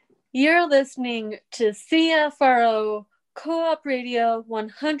You're listening to CFRO Co-op Radio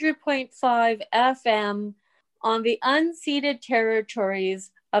 100.5 FM on the unceded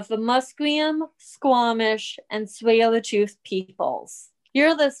territories of the Musqueam, Squamish, and Tsleil-Waututh peoples.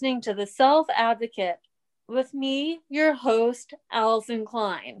 You're listening to The Self-Advocate with me, your host, Allison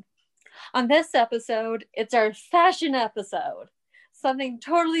Klein. On this episode, it's our fashion episode, something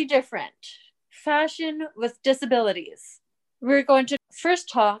totally different. Fashion with disabilities. We're going to first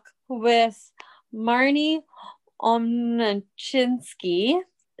talk with Marnie Omnachinsky,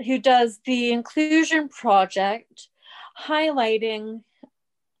 who does the Inclusion Project, highlighting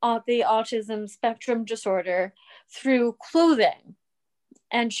the autism spectrum disorder through clothing.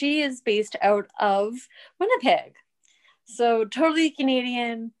 And she is based out of Winnipeg. So totally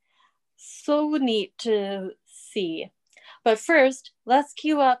Canadian, so neat to see. But first, let's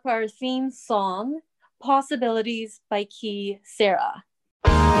cue up our theme song, Possibilities by Key Sarah.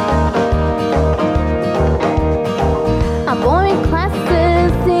 I'm boring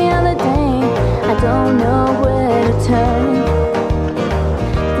classes the other day. I don't know where to turn.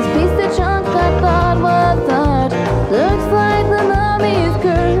 This piece of junk I thought was art looks like the mummy's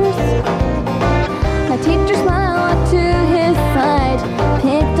curse. My teacher smiled to his side,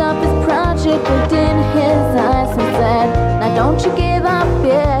 picked up his project, looked in his eyes and said, "Now don't you give up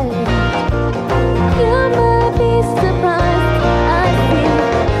yet. You might be surprised. I see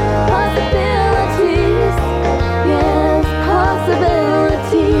possibilities. Yes,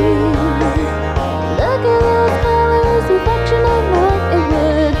 possibilities. Look at those colors, reflection of light. It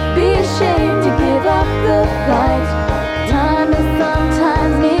would be a shame to give up the fight. Time is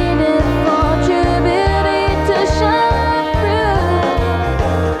sometimes needed for true beauty to shine through.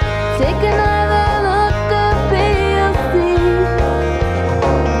 Take another look up and you'll see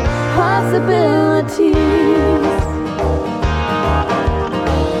possibilities.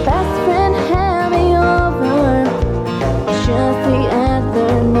 Best friend had me over just the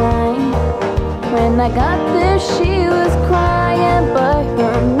other night. When I got there, she was crying, but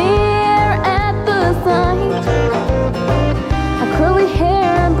her mirror at the sight. Her curly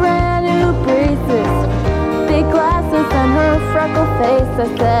hair and brand new braces, big glasses and her freckled face. I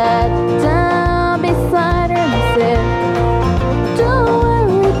sat down beside her and I said, "Don't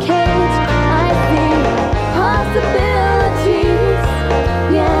worry, Kate, I see possibilities.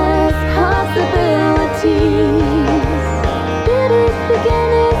 Yes, possibilities. Beauty's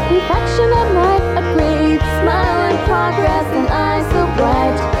beginnings, reflection of life, a great smile and progress, and eyes so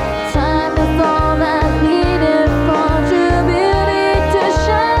bright. Time is all that's needed for true beauty to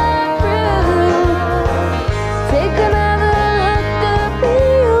shine through. Take another look up and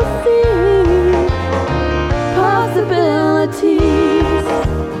you'll see possibilities."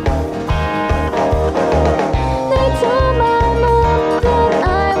 They told my mom that I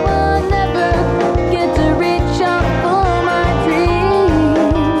will never get to reach out for my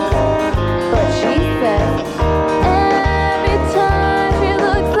dreams. But she said, every time she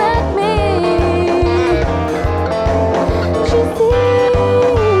looks at me, she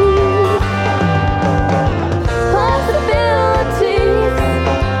sees possibilities.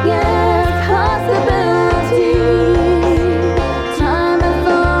 Yes, possibilities. Time is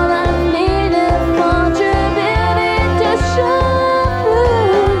all I'm needed for true beauty to shine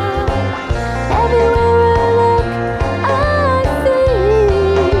through. Everywhere I look, I see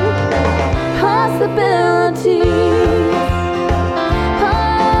possibilities. Possibilities.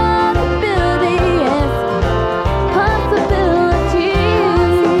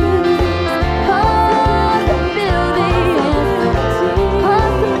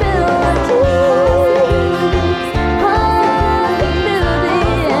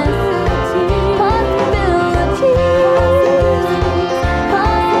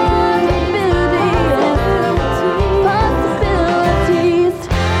 Possibilities.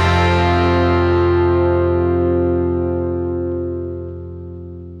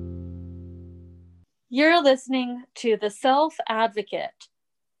 You're listening to The Self-Advocate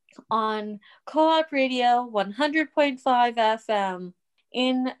on Co-op Radio 100.5 FM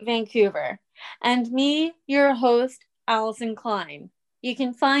in Vancouver. And me, your host, Allison Klein. You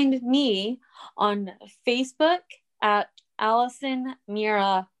can find me on Facebook at Allison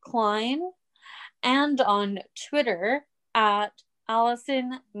Mira Klein and on Twitter at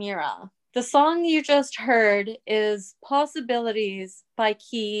Allison Mira. The song you just heard is Possibilities by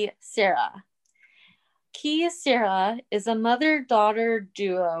Key Sarah. Key Sarah is a mother-daughter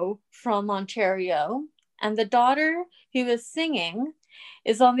duo from Ontario, and the daughter who is singing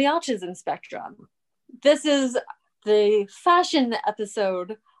is on the autism spectrum. This is the fashion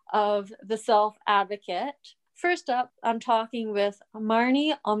episode of The Self-Advocate. First up, I'm talking with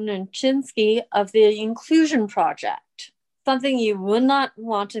Marnie Omnachinski of the Inclusion Project, something you would not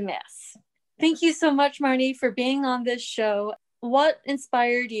want to miss. Thank you so much, Marnie, for being on this show. What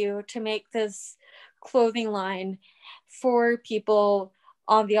inspired you to make this clothing line for people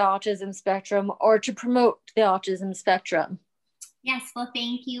on the autism spectrum, or to promote the autism spectrum? Yes, well,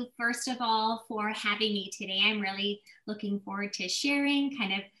 thank you, first of all, for having me today. I'm really looking forward to sharing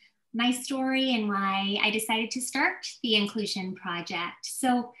kind of my story and why I decided to start the Inclusion Project.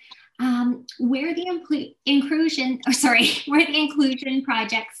 So where the Inclusion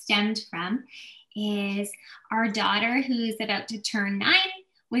Project stemmed from is our daughter, who's about to turn 9,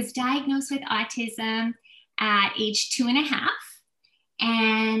 was diagnosed with autism at age 2.5.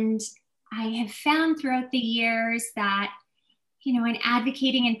 And I have found throughout the years that, you know, in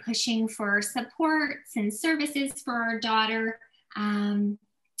advocating and pushing for supports and services for our daughter,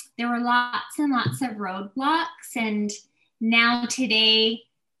 there were lots and lots of roadblocks. And now today,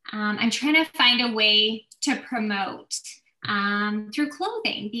 I'm trying to find a way to promote through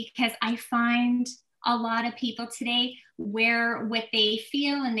clothing, because I find a lot of people today wear what they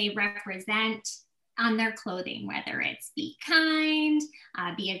feel and they represent on their clothing, whether it's be kind,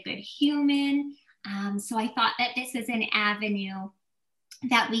 be a good human. So I thought that this is an avenue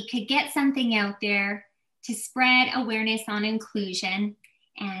that we could get something out there to spread awareness on inclusion,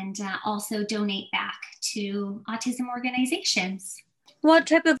 and also donate back to autism organizations. What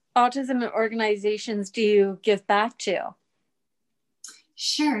type of autism organizations do you give back to?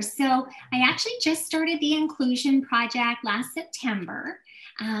 Sure. So I actually just started the Inclusion Project last September.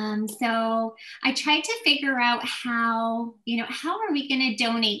 So I tried to figure out how are we going to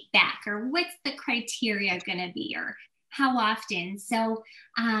donate back, or what's the criteria going to be, or how often. So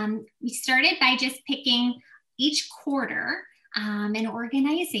we started by just picking each quarter an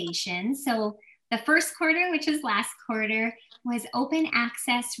organization. So the first quarter, which is last quarter, was Open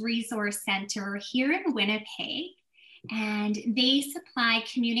Access Resource Center here in Winnipeg. And they supply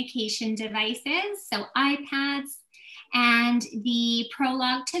communication devices, so iPads, and the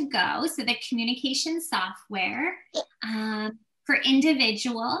Prolog to Go, so the communication software for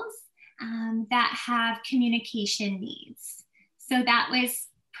individuals that have communication needs. So that was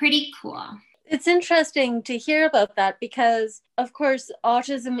pretty cool. It's interesting to hear about that because, of course,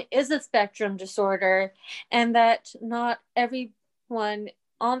 autism is a spectrum disorder, and that not everyone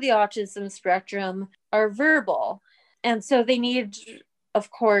on the autism spectrum are verbal. And so they need,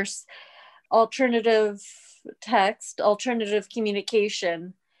 of course, alternative text, alternative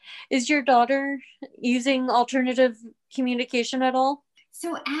communication. Is your daughter using alternative communication at all?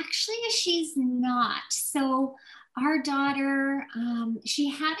 So actually, she's not. So our daughter, she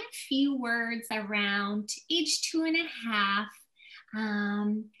had a few words around age 2.5.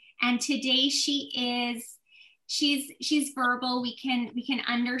 And today she's verbal. We can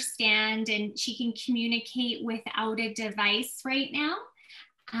understand, and she can communicate without a device right now.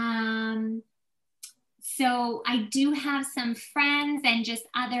 So I do have some friends and just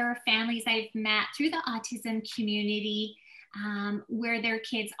other families I've met through the autism community where their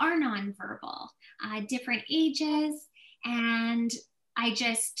kids are nonverbal, different ages. And I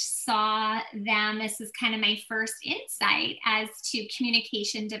just saw them, this is kind of my first insight as to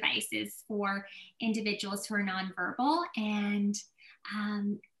communication devices for individuals who are nonverbal. And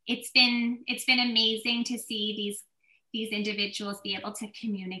it's been amazing to see these individuals be able to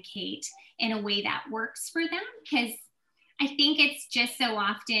communicate in a way that works for them, because I think it's just so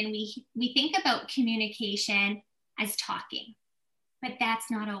often we think about communication as talking, but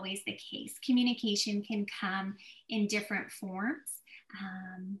that's not always the case. Communication can come in different forms.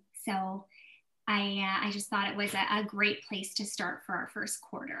 So I just thought it was a great place to start for our first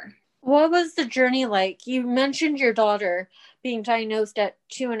quarter. What was the journey like? You mentioned your daughter being diagnosed at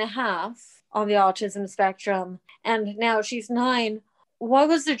 2.5 on the autism spectrum, and now she's 9. What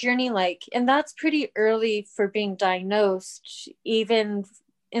was the journey like? And that's pretty early for being diagnosed, even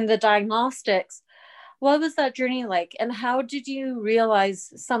in the diagnostics. What was that journey like? And how did you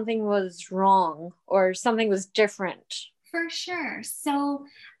realize something was wrong or something was different? For sure. So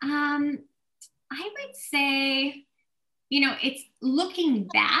I would say, it's looking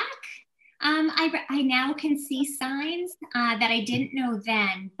back. I now can see signs that I didn't know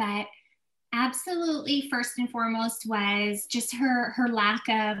then, but absolutely first and foremost was just her lack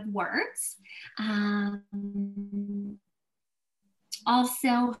of words.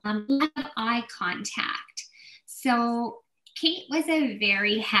 Also, lack of eye contact. So Kate was a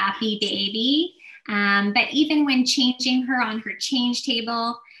very happy baby, but even when changing her on her change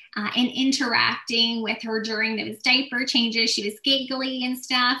table and interacting with her during those diaper changes, she was giggly and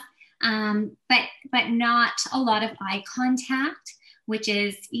stuff. but not a lot of eye contact, which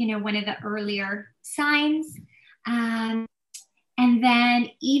is, one of the earlier signs. And then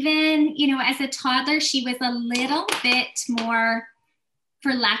even, as a toddler, she was a little bit more,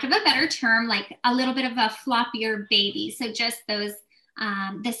 for lack of a better term, like a little bit of a floppier baby. So just those,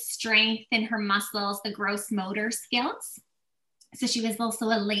 the strength in her muscles, the gross motor skills. So she was also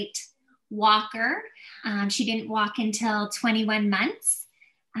a late walker. She didn't walk until 21 months.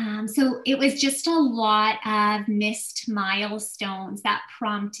 So it was just a lot of missed milestones that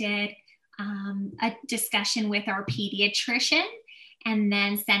prompted a discussion with our pediatrician, and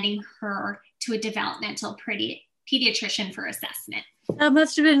then sending her to a developmental pediatrician for assessment. That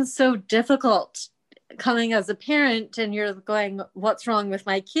must have been so difficult coming as a parent, and you're going, what's wrong with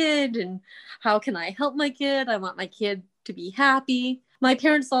my kid? And how can I help my kid? I want my kid to be happy. My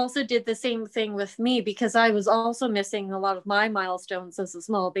parents also did the same thing with me, because I was also missing a lot of my milestones as a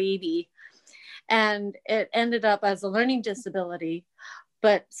small baby. And it ended up as a learning disability,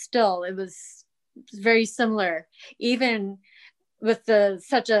 but still it was very similar. Even with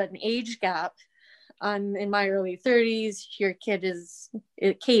such an age gap, I'm in my early 30s, Kate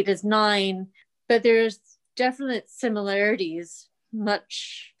is 9, but there's definite similarities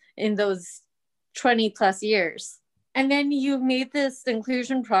much in those 20 plus years. And then you made this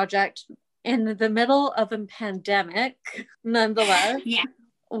inclusion project in the middle of a pandemic, nonetheless. Yeah.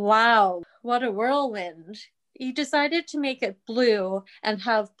 Wow, what a whirlwind. You decided to make it blue and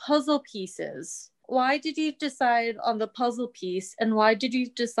have puzzle pieces. Why did you decide on the puzzle piece, and why did you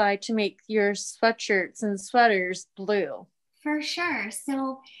decide to make your sweatshirts and sweaters blue? For sure.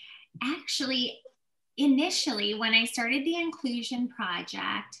 So actually, initially, when I started the inclusion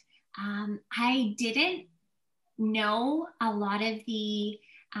project, I didn't know a lot of the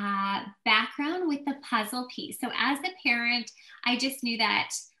background with the puzzle piece. So as a parent, I just knew that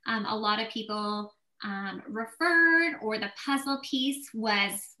a lot of people referred, or the puzzle piece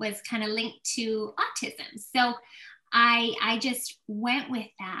was kind of linked to autism. So I just went with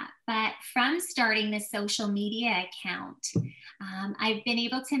that. But from starting the social media account, I've been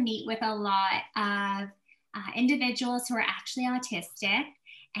able to meet with a lot of individuals who are actually autistic,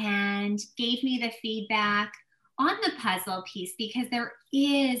 and gave me the feedback on the puzzle piece, because there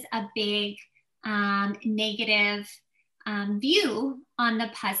is a big negative view on the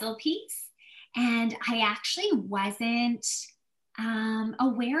puzzle piece. And I actually wasn't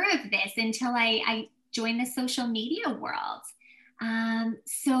aware of this until I joined the social media world.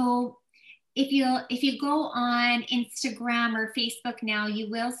 So if you go on Instagram or Facebook now, you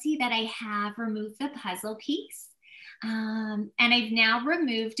will see that I have removed the puzzle piece. And I've now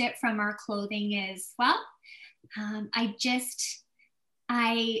removed it from our clothing as well.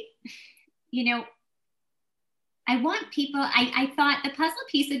 I want people, I thought the puzzle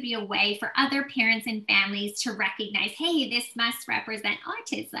piece would be a way for other parents and families to recognize, hey, this must represent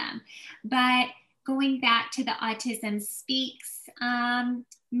autism. But going back to the Autism Speaks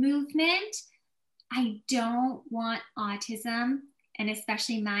movement, I don't want autism, and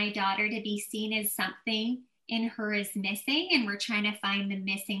especially my daughter, to be seen as something in her is missing, and we're trying to find the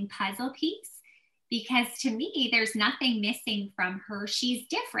missing puzzle piece. Because to me, there's nothing missing from her. She's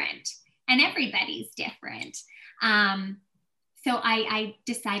different, and everybody's different. So I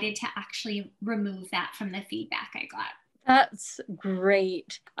decided to actually remove that from the feedback I got. That's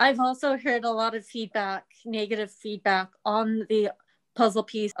great. I've also heard a lot of feedback, negative feedback on the puzzle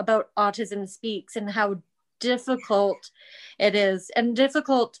piece about Autism Speaks, and how difficult it is, and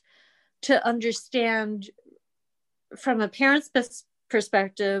difficult to understand from a parent's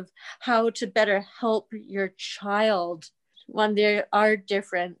perspective how to better help your child when they are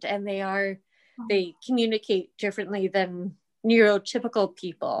different, and they communicate differently than neurotypical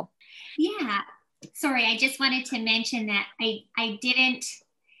people. Yeah. Sorry, I just wanted to mention that I didn't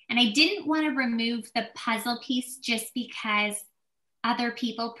want to remove the puzzle piece just because other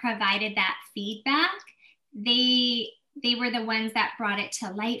people provided that feedback. They were the ones that brought it to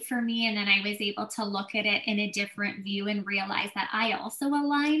light for me, and then I was able to look at it in a different view and realize that I also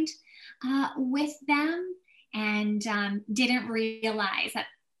aligned with them, and didn't realize that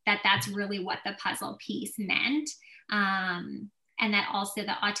that's really what the puzzle piece meant. And that also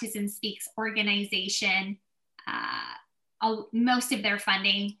the Autism Speaks organization, most of their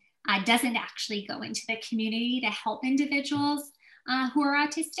funding doesn't actually go into the community to help individuals who are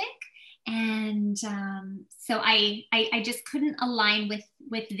autistic. And so I just couldn't align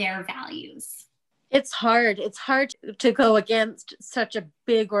with their values. It's hard. It's hard to go against such a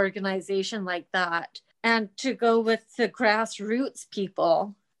big organization like that, and to go with the grassroots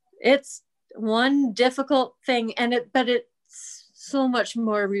people. It's one difficult thing, but it's so much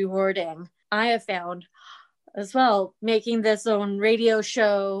more rewarding, I have found as well, making this own radio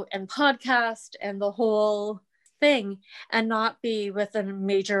show and podcast and the whole thing, and not be with a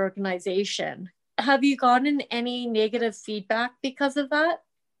major organization. Have you gotten any negative feedback because of that?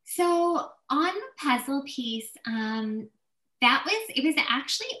 So on the puzzle piece, it was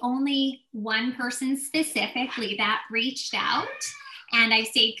actually only one person specifically that reached out, and I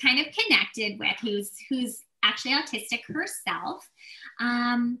stayed kind of connected with, who's actually autistic herself.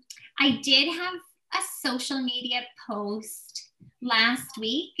 I did have a social media post last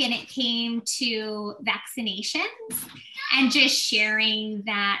week, and it came to vaccinations and just sharing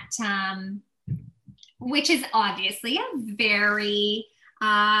that, which is obviously a very,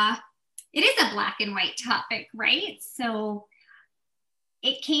 it is a black and white topic, right? So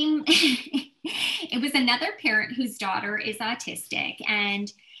it came, it was another parent whose daughter is autistic,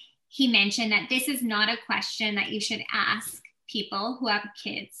 and he mentioned that this is not a question that you should ask people who have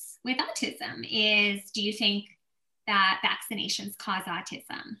kids with autism, is, do you think that vaccinations cause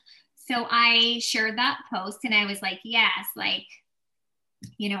autism? So I shared that post, and I was like, yes, like,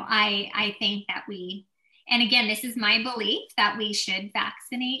 you know, I think that and again, this is my belief that we should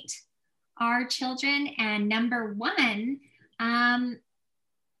vaccinate our children. And number one,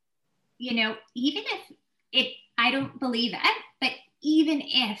 you know, even if I don't believe it, but even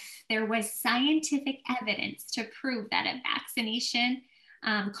if there was scientific evidence to prove that a vaccination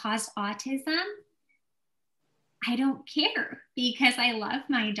caused autism, I don't care, because I love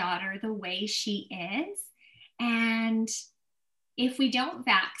my daughter the way she is. And if we don't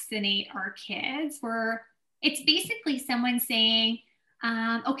vaccinate our kids, it's basically someone saying,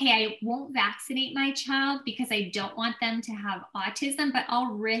 okay, I won't vaccinate my child because I don't want them to have autism, but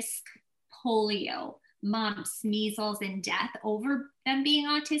I'll risk polio, mumps, measles, and death over them being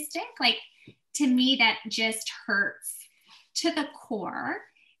autistic. Like, to me, that just hurts to the core.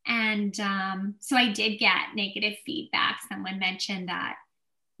 And so I did get negative feedback. Someone mentioned that,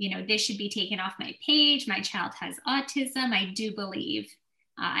 you know, this should be taken off my page. My child has autism. I do believe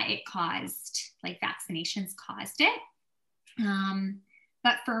vaccinations caused it.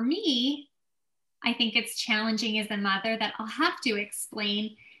 But for me, I think it's challenging as a mother that I'll have to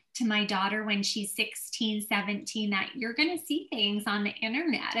explain to my daughter when she's 16, 17, that you're going to see things on the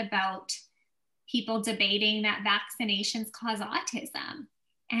internet about people debating that vaccinations cause autism.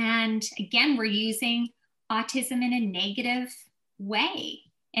 And again, we're using autism in a negative way,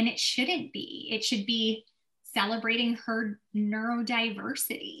 and it shouldn't be. It should be celebrating her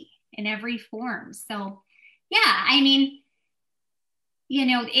neurodiversity in every form. So yeah, I mean, you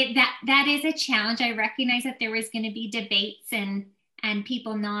know, that is a challenge. I recognize that there was going to be debates and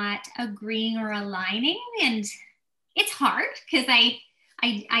people not agreeing or aligning, and it's hard because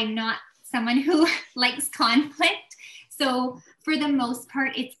I'm not someone who likes conflict. So for the most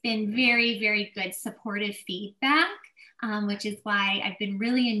part, it's been very, very good supportive feedback, which is why I've been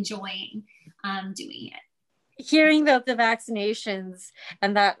really enjoying doing it. Hearing about the vaccinations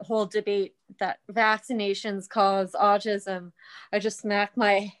and that whole debate that vaccinations cause autism, I just smacked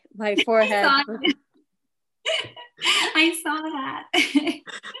my forehead. I saw that.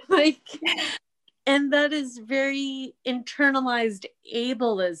 Like, and that is very internalized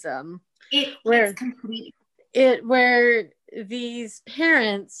ableism. It's completely. Where these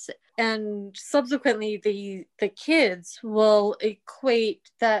parents and subsequently the kids will equate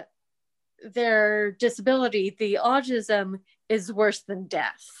that their disability, the autism, is worse than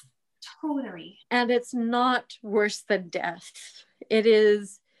death. Totally. And it's not worse than death. It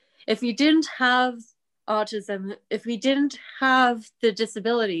is, if you didn't have autism, if we didn't have the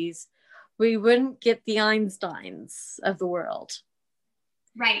disabilities, we wouldn't get the Einsteins of the world.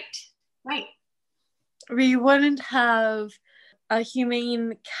 Right. We wouldn't have a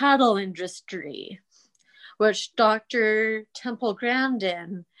humane cattle industry, which Dr. Temple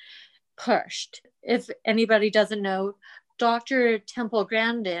Grandin pushed. If anybody doesn't know, Dr. Temple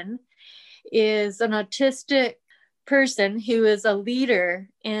Grandin is an autistic person who is a leader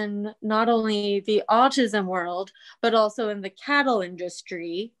in not only the autism world, but also in the cattle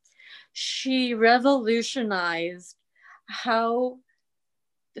industry. She revolutionized how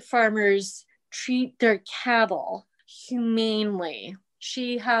the farmers treat their cattle humanely.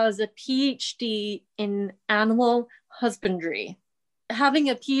 She has a PhD in animal husbandry. Having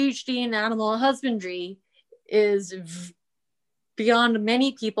a PhD in animal husbandry is beyond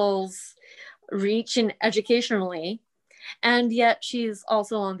many people's reach and educationally, and yet she's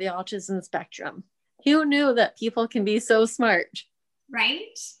also on the autism spectrum. Who knew that people can be so smart?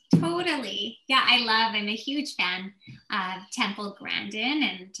 Right? Totally. Yeah, I'm a huge fan of Temple Grandin,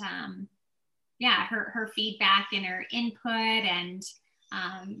 and her feedback and her input, and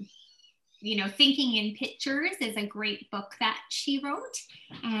Thinking in Pictures is a great book that she wrote.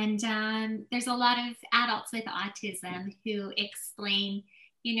 And there's a lot of adults with autism who explain,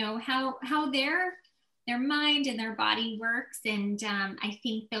 how their mind and their body works. And I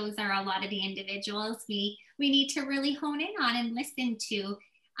think those are a lot of the individuals we need to really hone in on and listen to,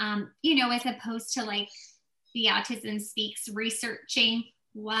 as opposed to like the Autism Speaks researching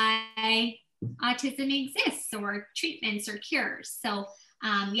why autism exists or treatments or cures. So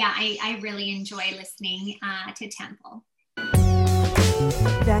I really enjoy listening to Temple.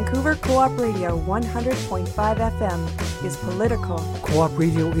 Vancouver Co-op Radio 100.5 FM is political. Co-op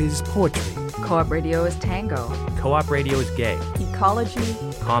Radio is poetry. Co-op Radio is tango. Co-op Radio is gay. Ecology.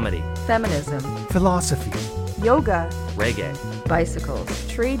 Comedy. Feminism. Philosophy. Yoga. Reggae. Bicycles.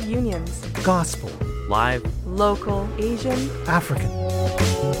 Trade unions. Gospel. Live. Local. Asian. African.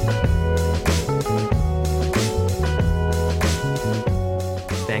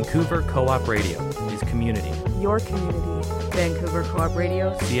 Vancouver Co-op Radio is community. Your community. Vancouver Co-op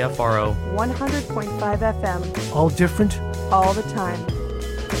Radio. CFRO 100.5 FM. All different. All the time.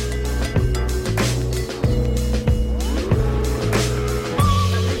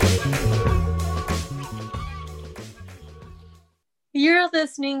 You're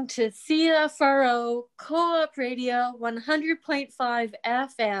listening to CFRO Co-op Radio 100.5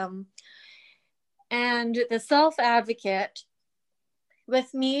 FM and The Self Advocate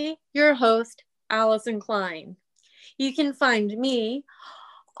with me, your host, Allison Klein. You can find me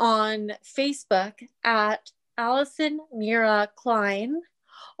on Facebook at Allison Mira Klein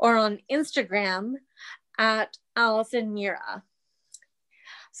or on Instagram at Allison Mira.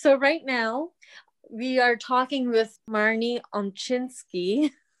 So right now, we are talking with Marnie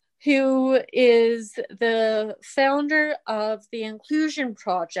Omchinsky, who is the founder of the Inclusion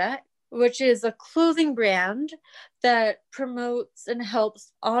Project, which is a clothing brand that promotes and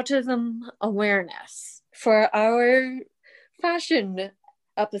helps autism awareness for our fashion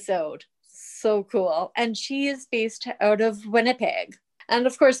episode. So cool. And she is based out of Winnipeg. And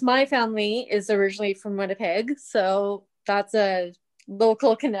of course, my family is originally from Winnipeg, so that's a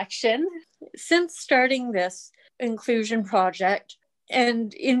local connection. Since starting this inclusion project,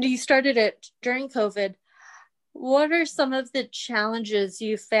 and you started it during COVID, what are some of the challenges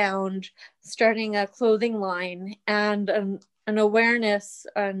you found starting a clothing line and an awareness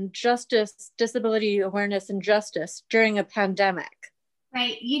on justice, disability awareness and justice during a pandemic?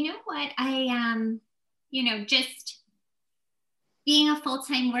 Right. You know what? Just being a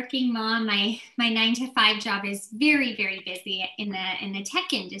full-time working mom, my 9-to-5 job is very, very busy in the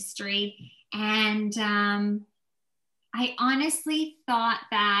tech industry. And I honestly thought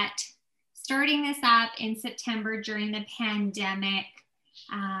that starting this up in September during the pandemic,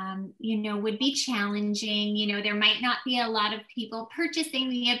 would be challenging. There might not be a lot of people purchasing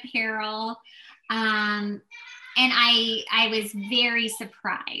the apparel. And I was very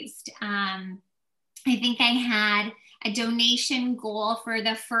surprised. I think I had a donation goal for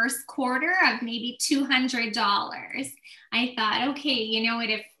the first quarter of maybe $200. I thought, okay,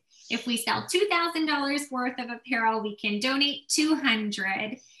 if we sell $2,000 worth of apparel, we can donate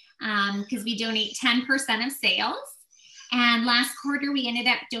 $200 because we donate 10% of sales. And last quarter, we ended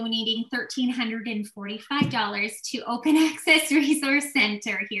up donating $1,345 to Open Access Resource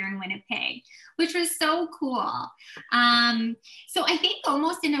Center here in Winnipeg, which was so cool. So I think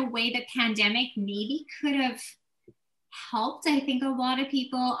almost in a way the pandemic maybe could have helped. I think a lot of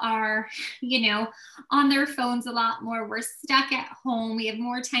people are, on their phones a lot more. We're stuck at home. We have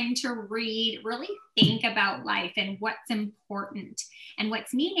more time to read, really think about life and what's important and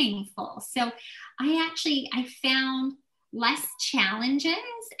what's meaningful. So I found less challenges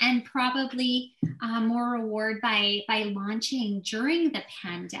and probably more reward by launching during the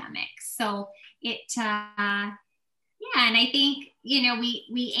pandemic. So and I think,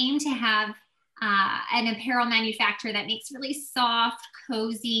 we aim to have an apparel manufacturer that makes really soft,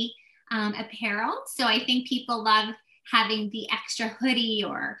 cozy apparel. So I think people love having the extra hoodie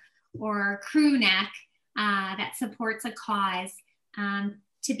or crew neck that supports a cause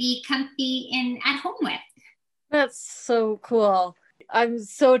to be comfy at home with. That's so cool. I'm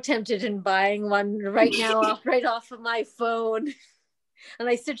so tempted in buying one right now, right off of my phone. And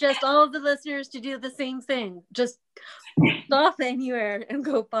I suggest all of the listeners to do the same thing. Just stop anywhere and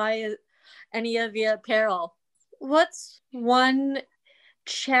go buy any of the apparel. What's one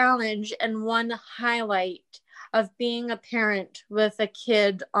challenge and one highlight of being a parent with a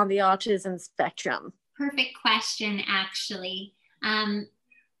kid on the autism spectrum? Perfect question, actually.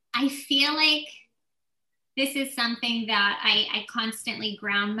 I feel like this is something that I constantly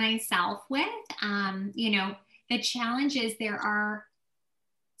ground myself with. The challenge is there are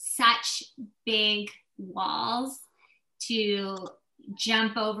such big walls to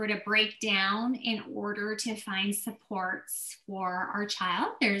jump over, to break down in order to find supports for our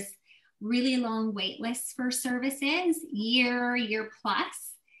child. There's really long wait lists for services, year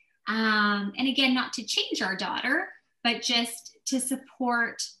plus. And again, not to change our daughter, but just to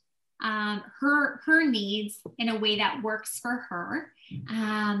support her needs in a way that works for her,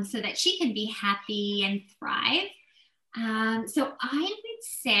 so that she can be happy and thrive. So I would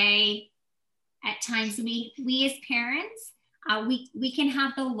say at times we as parents, we can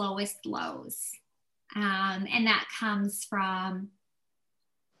have the lowest lows. And that comes from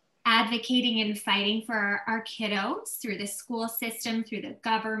advocating and fighting for our kiddos through the school system, through the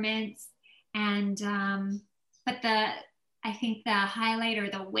government. And, but I think the highlight or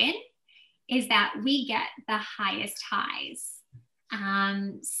the win is that we get the highest highs.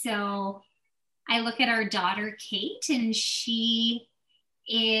 So I look at our daughter, Kate, and she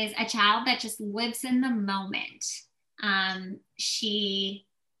is a child that just lives in the moment. She,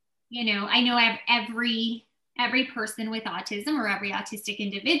 I know every person with autism or every autistic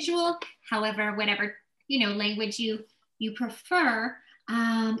individual, however, whatever, language you prefer,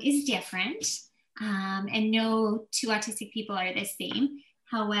 is different. And no two autistic people are the same.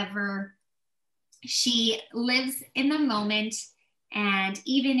 However, she lives in the moment, and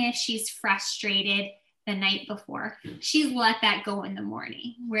even if she's frustrated the night before, she's let that go in the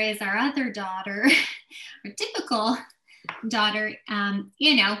morning. Whereas our other daughter, our typical daughter,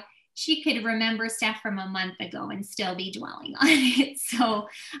 she could remember stuff from a month ago and still be dwelling on it. So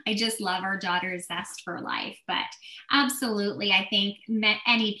I just love our daughter's zest for life. But absolutely, I think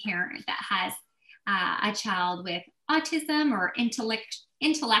any parent that has a child with autism or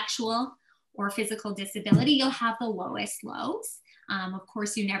intellectual or physical disability, you'll have the lowest lows. Of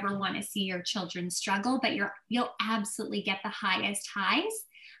course, you never want to see your children struggle, but you'll absolutely get the highest highs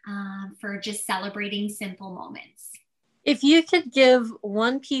for just celebrating simple moments. If you could give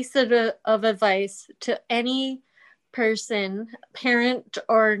one piece of advice to any person, parent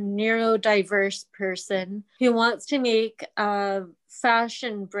or neurodiverse person who wants to make a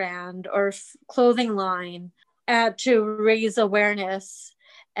fashion brand or clothing line to raise awareness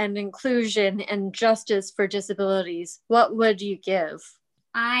and inclusion and justice for disabilities, what would you give?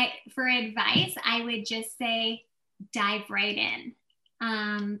 For advice, I would just say dive right in.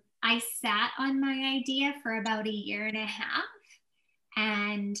 I sat on my idea for about 1.5 years,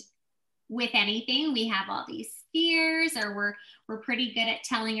 and with anything, we have all these fears, or we're pretty good at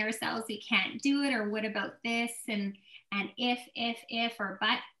telling ourselves we can't do it, or what about this, and if or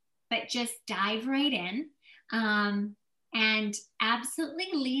but just dive right in, and absolutely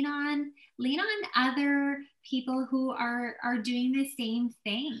lean on other people who are doing the same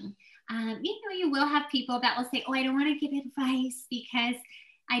thing. You will have people that will say, "Oh, I don't want to give advice because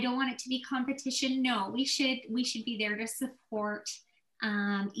I don't want it to be competition." No, we should be there to support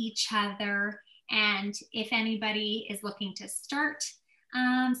each other. And if anybody is looking to start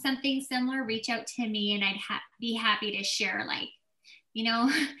something similar, reach out to me, and I'd be happy to share,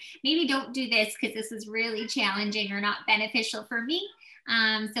 maybe don't do this because this is really challenging or not beneficial for me.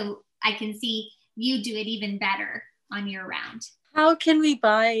 So I can see you do it even better on your round. How can we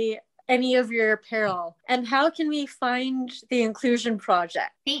buy any of your apparel, and how can we find the Inclusion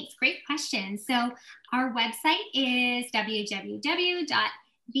Project? Thanks, great question. So our website is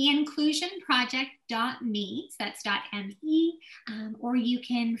www.theinclusionproject.me, so that's .me, or you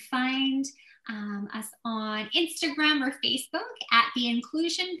can find us on Instagram or Facebook at The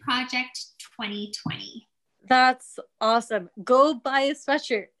Inclusion Project 2020. That's awesome. Go buy a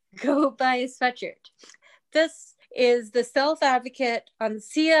sweatshirt. This is the Self Advocate on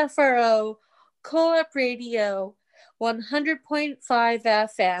CFRO Co-op Radio 100.5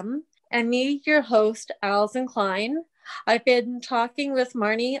 FM, and me, your host, Alison Klein. I've been talking with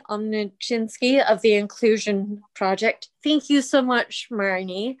Marnie Omnichinsky of the Inclusion Project. Thank you so much,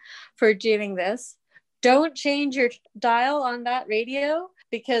 Marnie, for doing this. Don't change your dial on that radio,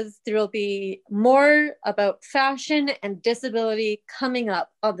 because there will be more about fashion and disability coming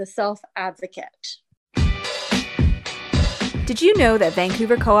up on the Self Advocate. Did you know that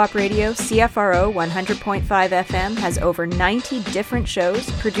Vancouver Co-op Radio CFRO 100.5 FM has over 90 different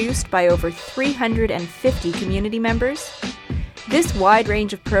shows produced by over 350 community members? This wide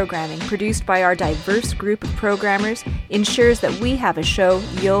range of programming produced by our diverse group of programmers ensures that we have a show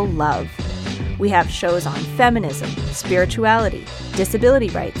you'll love. We have shows on feminism, spirituality, disability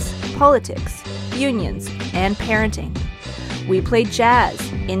rights, politics, unions, and parenting. We play jazz,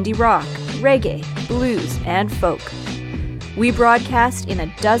 indie rock, reggae, blues, and folk. We broadcast in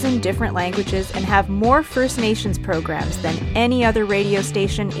a dozen different languages and have more First Nations programs than any other radio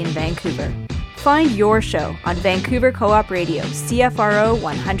station in Vancouver. Find your show on Vancouver Co-op Radio, CFRO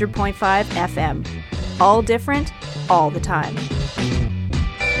 100.5 FM. All different, all the time.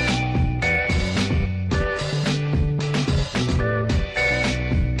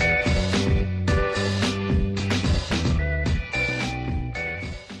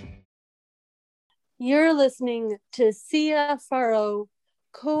 You're listening to CFRO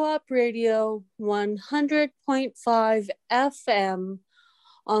Co-op Radio 100.5 FM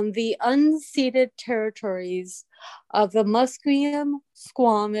on the unceded territories of the Musqueam,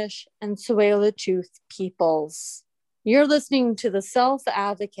 Squamish, and Tsleil-Waututh peoples. You're listening to The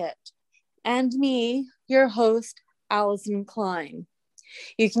Self-Advocate and me, your host, Allison Klein.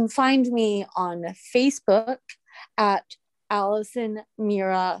 You can find me on Facebook at Allison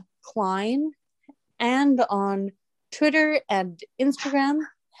Mira Klein and on Twitter and Instagram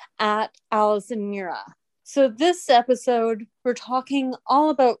at Allison Mira. So this episode, we're talking all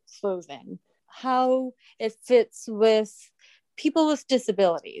about clothing, how it fits with people with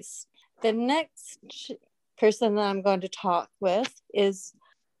disabilities. The next person that I'm going to talk with is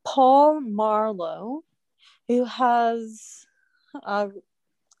Paul Marlowe, who has a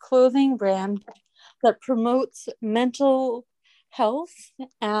clothing brand that promotes mental health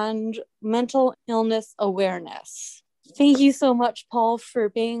and mental illness awareness. Thank you so much, Paul, for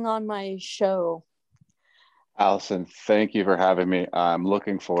being on my show. Allison, thank you for having me. I'm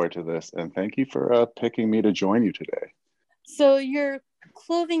looking forward to this, and thank you for picking me to join you today. So your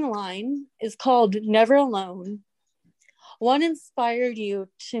clothing line is called Never Alone. What inspired you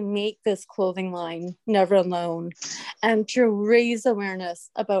to make this clothing line, Never Alone, and to raise awareness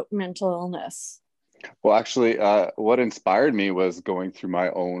about mental illness? Well, actually, what inspired me was going through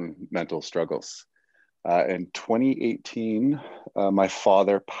my own mental struggles. In 2018, my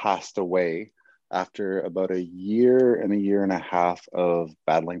father passed away after about a year and a half of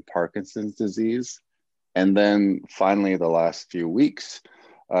battling Parkinson's disease. And then finally, the last few weeks,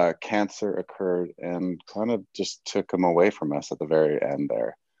 cancer occurred and kind of just took him away from us at the very end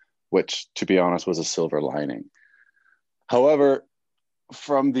there, which, to be honest, was a silver lining. However,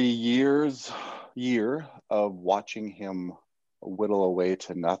 from the year of watching him whittle away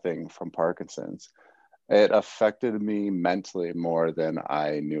to nothing from Parkinson's, it affected me mentally more than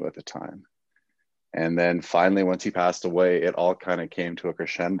I knew at the time. And then finally, once he passed away, it all kind of came to a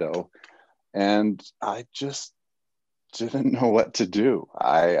crescendo. And I just didn't know what to do.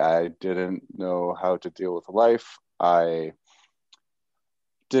 I didn't know how to deal with life. I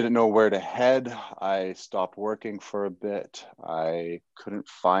didn't know where to head. I stopped working for a bit. I couldn't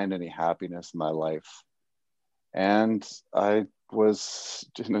find any happiness in my life. And I was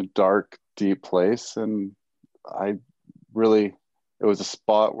in a dark, deep place. And it was a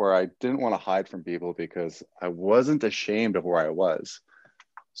spot where I didn't want to hide from people because I wasn't ashamed of where I was.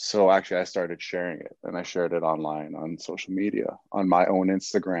 So actually I started sharing it, and I shared it online on social media, on my own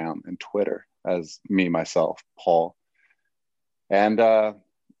Instagram and Twitter as me, myself, Paul. And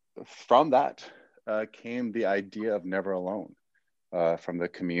from that came the idea of Never Alone, from the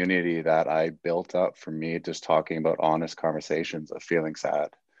community that I built up for me, just talking about honest conversations of feeling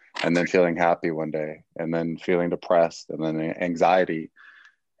sad, and then feeling happy one day, and then feeling depressed, and then anxiety.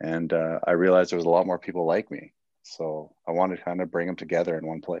 And I realized there was a lot more people like me. So I wanted to kind of bring them together in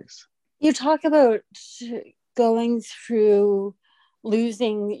one place. You talk about going through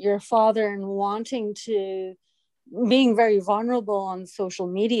losing your father and being very vulnerable on social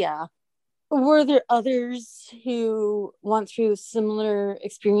media. Were there others who went through similar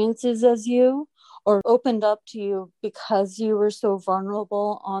experiences as you, or opened up to you because you were so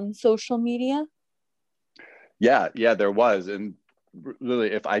vulnerable on social media? Yeah, there was. And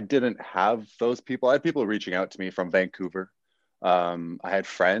really, if I didn't have those people, I had people reaching out to me from Vancouver. I had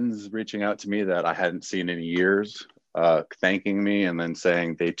friends reaching out to me that I hadn't seen in years, thanking me and then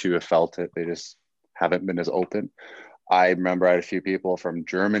saying they too have felt it. They just haven't been as open. I remember I had a few people from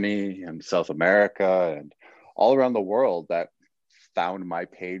Germany and South America and all around the world that found my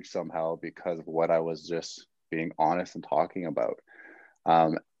page somehow because of what I was just being honest and talking about.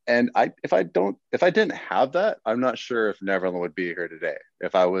 And if I didn't have that, I'm not sure if Never Alone would be here today.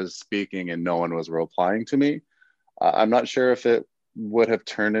 If I was speaking and no one was replying to me, I'm not sure if it would have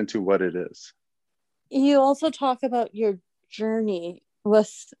turned into what it is. You also talk about your journey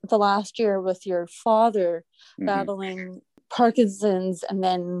with the last year with your father battling Parkinson's and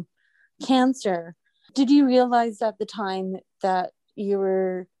then cancer. Did you realize at the time that you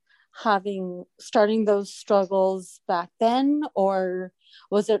were starting those struggles back then, or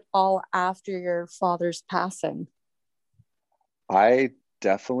was it all after your father's passing? I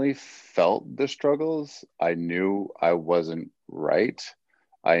definitely felt the struggles. I knew I wasn't right.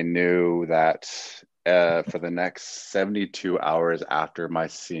 I knew that for the next 72 hours after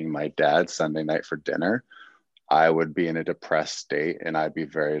seeing my dad Sunday night for dinner, I would be in a depressed state, and I'd be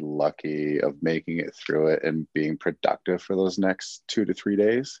very lucky of making it through it and being productive for those next 2 to 3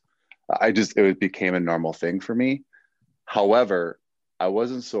 days. It became a normal thing for me. However, I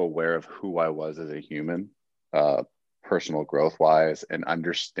wasn't so aware of who I was as a human, personal growth wise, and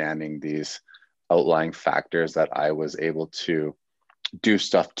understanding these outlying factors that I was able to do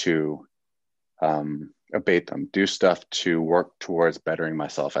stuff to abate them, do stuff to work towards bettering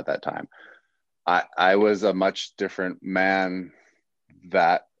myself at that time. I was a much different man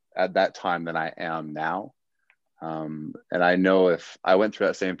at that time than I am now. And I know if I went through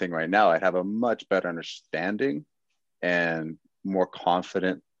that same thing right now, I'd have a much better understanding and more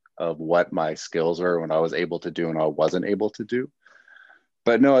confident of what my skills were, when I was able to do and I wasn't able to do.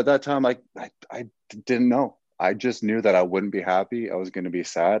 But no, at that time, I didn't know. I just knew that I wouldn't be happy. I was going to be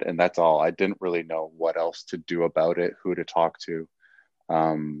sad. And that's all. I didn't really know what else to do about it, who to talk to,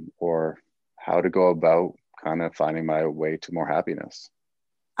 or how to go about kind of finding my way to more happiness.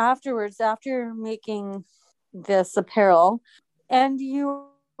 Afterwards, after making this apparel, and you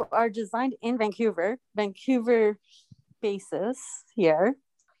are designed in Vancouver basis here,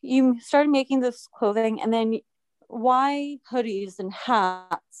 you started making this clothing, and then why hoodies and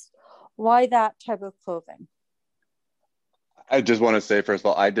hats? Why that type of clothing? I just want to say, first of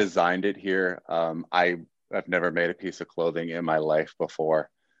all, I designed it here. I've never made a piece of clothing in my life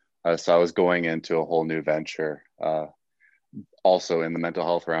before. So I was going into a whole new venture, also in the mental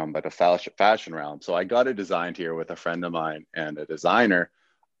health realm, but a fashion realm. So I got it designed here with a friend of mine and a designer.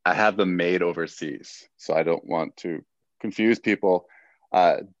 I have them made overseas. So I don't want to confuse people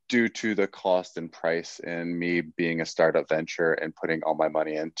due to the cost and price, and me being a startup venture and putting all my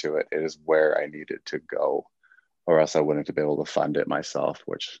money into it. It is where I needed to go, or else I wouldn't have been able to fund it myself,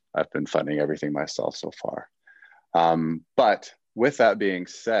 which I've been funding everything myself so far. But with that being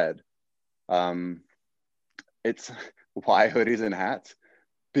said, it's why hoodies and hats?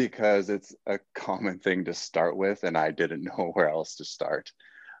 Because it's a common thing to start with, and I didn't know where else to start.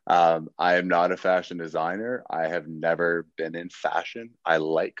 I am not a fashion designer. I have never been in fashion. I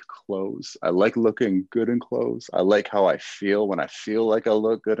like clothes. I like looking good in clothes. I like how I feel when I feel like I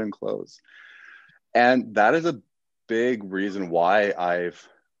look good in clothes. And that is a big reason why I've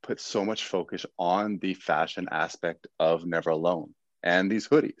put so much focus on the fashion aspect of Never Alone and these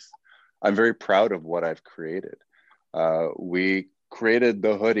hoodies. I'm very proud of what I've created. We created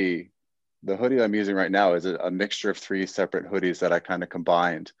the hoodie. The hoodie I'm using right now is a mixture of 3 separate hoodies that I kind of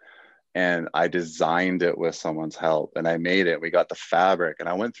combined, and I designed it with someone's help, and I made it. We got the fabric, and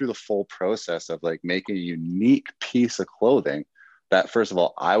I went through the full process of like making a unique piece of clothing that, first of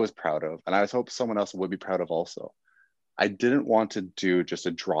all, I was proud of, and I hope someone else would be proud of also. I didn't want to do just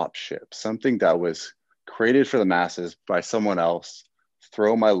a drop ship, something that was created for the masses by someone else,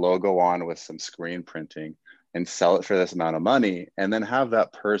 throw my logo on with some screen printing and sell it for this amount of money, and then have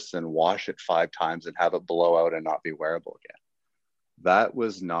that person wash it 5 times and have it blow out and not be wearable again. That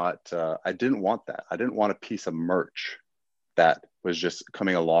was not, I didn't want that. I didn't want a piece of merch that was just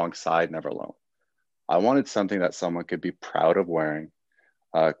coming alongside Never Alone. I wanted something that someone could be proud of wearing,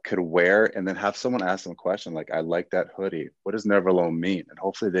 could wear, and then have someone ask them a question like, I like that hoodie. What does Never Alone mean? And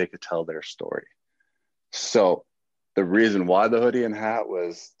hopefully they could tell their story. So the reason why the hoodie and hat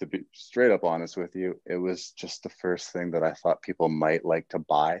was, to be straight up honest with you, it was just the first thing that I thought people might like to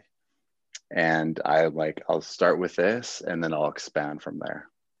buy. And I'll start with this and then I'll expand from there.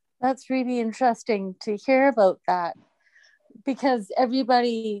 That's really interesting to hear about that, because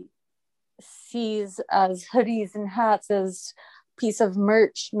everybody sees as hoodies and hats as piece of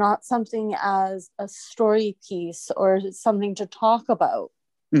merch, not something as a story piece or something to talk about.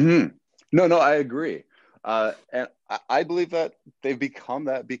 Mm-hmm. No, I agree. And I believe that they've become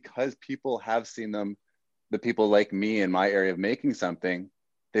that because people have seen them, the people like me in my area of making something,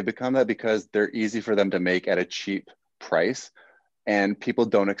 they become that because they're easy for them to make at a cheap price, and people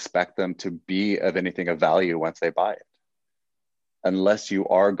don't expect them to be of anything of value once they buy it. Unless you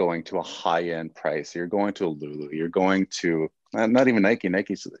are going to a high-end price, you're going to a Lulu, you're going to, not even Nike,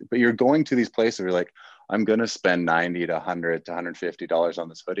 but you're going to these places where you're like, I'm going to spend $90 to $100 to $150 on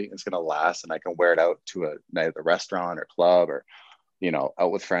this hoodie. It's going to last, and I can wear it out to a night at the restaurant or club, or,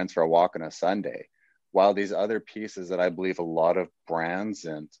 out with friends for a walk on a Sunday. While these other pieces that I believe a lot of brands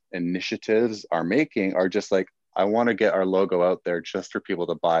and initiatives are making are just like, I want to get our logo out there just for people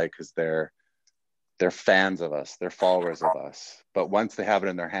to buy because they're they're fans of us, they're followers of us. But once they have it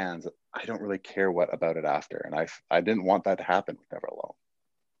in their hands, I don't really care what about it after. And I didn't want that to happen with Never Alone.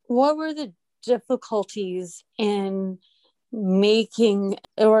 What were the difficulties in making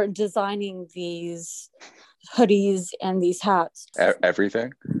or designing these hoodies and these hats?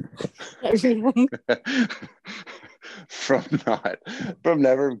 Everything. Everything. from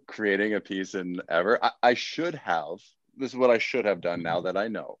never creating a piece in ever. I should have, this is what I should have done now that I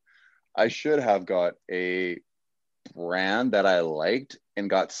know. I should have got a brand that I liked and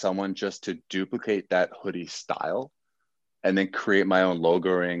got someone just to duplicate that hoodie style and then create my own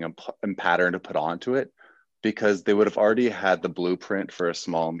logoing and pattern to put onto it, because they would have already had the blueprint for a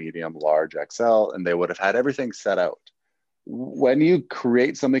small, medium, large, XL, and they would have had everything set out. When you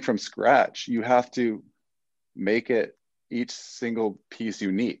create something from scratch, you have to make it each single piece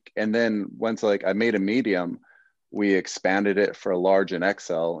unique. And then once like I made a medium, we expanded it for a large and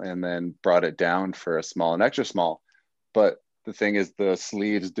XL and then brought it down for a small and extra small. But the thing is, the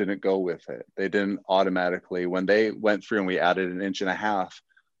sleeves didn't go with it. They didn't automatically, when they went through and we added 1.5 inches,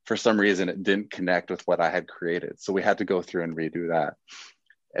 for some reason, it didn't connect with what I had created. So we had to go through and redo that.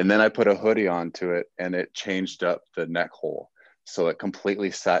 And then I put a hoodie onto it and it changed up the neck hole. So it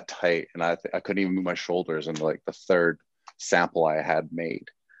completely sat tight and I couldn't even move my shoulders in like the third sample I had made.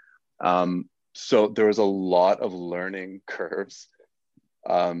 So there was a lot of learning curves.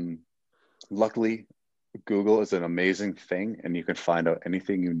 Luckily, Google is an amazing thing and you can find out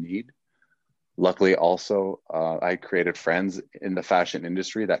anything you need. Luckily also, I created friends in the fashion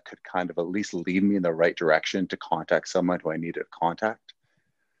industry that could kind of at least lead me in the right direction to contact someone who I needed to contact.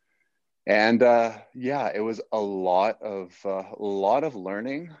 And yeah, it was a lot of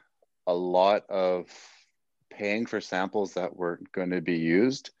learning, a lot of paying for samples that weren't going to be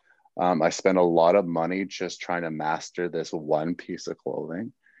used. I spent a lot of money just trying to master this one piece of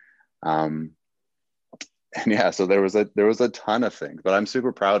clothing. And yeah, so there was a ton of things, but I'm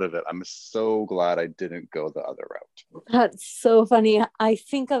super proud of it. I'm so glad I didn't go the other route. That's so funny. I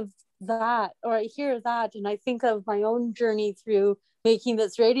think of that, or I hear that, and I think of my own journey through making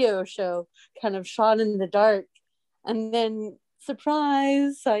this radio show, kind of shot in the dark. And then,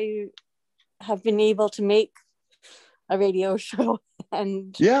 surprise, I have been able to make a radio show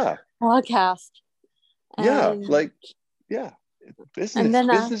and podcast.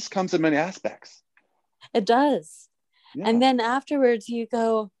 Business comes in many aspects. It does. Yeah. And then afterwards you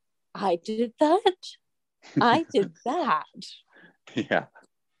go, I did that. I did that. Yeah.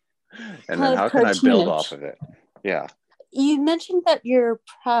 And then how can I build off of it? Yeah. You mentioned that you're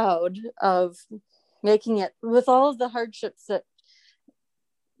proud of making it with all of the hardships that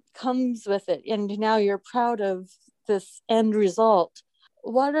comes with it. And now you're proud of this end result.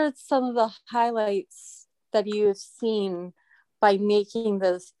 What are some of the highlights that you've seen by making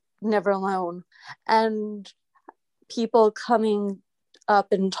this Never Alone and people coming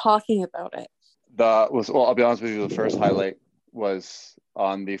up and talking about it? I'll be honest with you, the first highlight was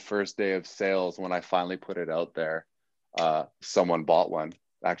on the first day of sales when I finally put it out there. Someone bought one.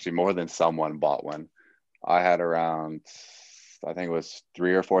 Actually, more than someone bought one. I had around, I think it was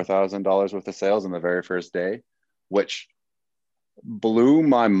 $3,000 or $4,000 worth of sales on the very first day, which blew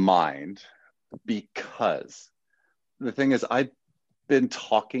my mind because the thing is, I've been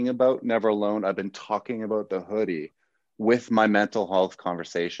talking about Never Alone. I've been talking about the hoodie with my mental health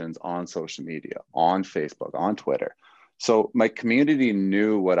conversations on social media, on Facebook, on Twitter. So my community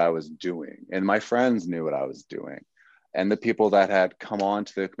knew what I was doing and my friends knew what I was doing. And the people that had come on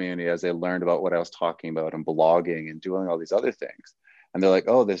to the community as they learned about what I was talking about and blogging and doing all these other things. And they're like,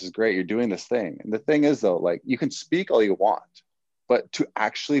 oh, this is great. You're doing this thing. And the thing is though, like you can speak all you want, but to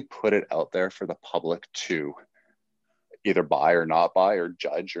actually put it out there for the public to either buy or not buy or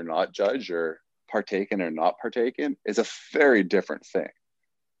judge or not judge or partake in or not partake in is a very different thing.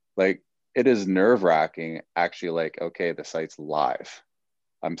 Like it is nerve-wracking actually like, okay, the site's live.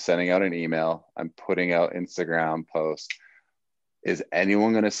 I'm sending out an email. I'm putting out Instagram posts. Is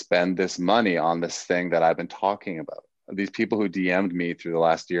anyone going to spend this money on this thing that I've been talking about? These people who DM'd me through the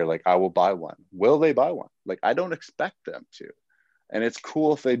last year, like, I will buy one. Will they buy one? Like, I don't expect them to. And it's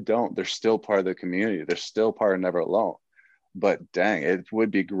cool if they don't. They're still part of the community. They're still part of Never Alone. But dang, it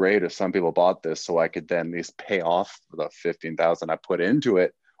would be great if some people bought this so I could then at least pay off the $15,000 I put into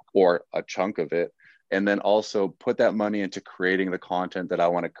it or a chunk of it. And then also put that money into creating the content that I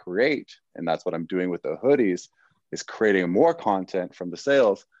want to create. And that's what I'm doing with the hoodies, is creating more content from the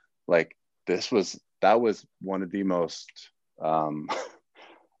sales. Like that was one of the most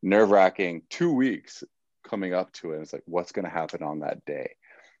nerve-wracking 2 weeks coming up to it. It's like, what's going to happen on that day?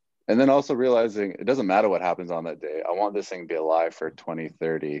 And then also realizing it doesn't matter what happens on that day. I want this thing to be alive for 20,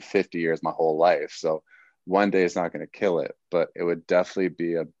 30, 50 years, my whole life. So one day is not going to kill it, but it would definitely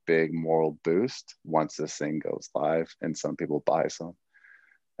be a big moral boost once this thing goes live and some people buy some.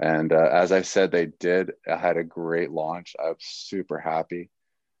 And as I said, they did. I had a great launch. I was super happy.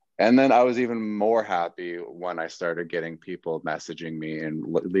 And then I was even more happy when I started getting people messaging me and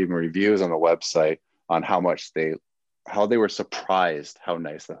leaving reviews on the website on how they were surprised how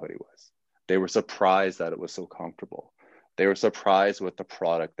nice the hoodie was. They were surprised that it was so comfortable. They were surprised with the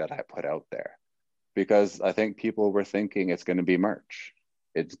product that I put out there, because I think people were thinking it's going to be merch.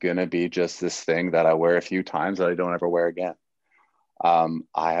 It's going to be just this thing that I wear a few times that I don't ever wear again.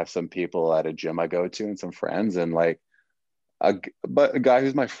 I have some people at a gym I go to and some friends, and like a guy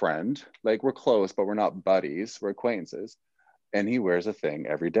who's my friend, like we're close, but we're not buddies, we're acquaintances. And he wears a thing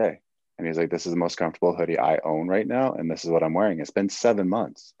every day. And he's like, this is the most comfortable hoodie I own right now. And this is what I'm wearing. It's been 7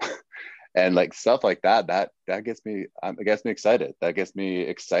 months. And like stuff like that gets me excited. That gets me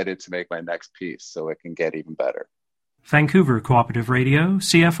excited to make my next piece so it can get even better. Vancouver Cooperative Radio,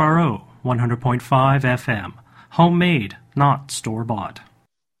 CFRO 100.5 FM. Homemade, not store-bought.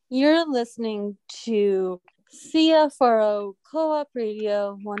 You're listening to CFRO Co-op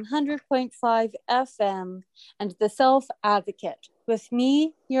Radio 100.5 FM and The Self Advocate with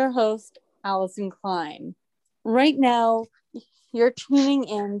me, your host, Allison Klein. Right now, you're tuning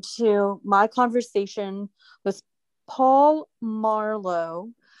into my conversation with Paul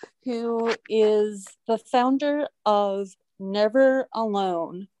Marlow, who is the founder of Never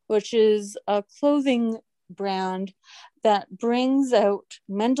Alone, which is a clothing brand that brings out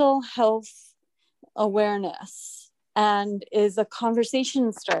mental health awareness and is a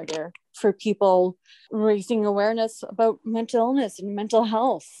conversation starter for people raising awareness about mental illness and mental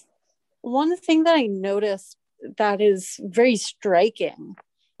health. One thing that I noticed that is very striking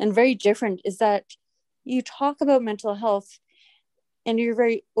and very different is that you talk about mental health and you're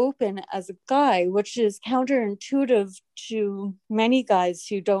very open as a guy, which is counterintuitive to many guys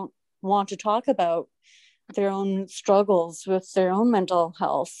who don't want to talk about their own struggles with their own mental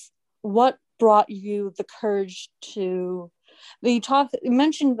health. What brought you the courage to, you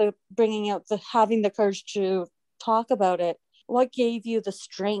mentioned having the courage to talk about it. What gave you the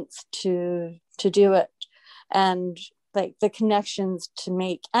strength to do it, and like the connections to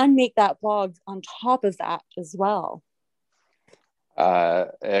make that blog on top of that as well?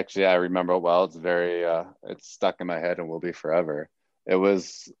 Actually, I remember well. It's very it's stuck in my head and will be forever. It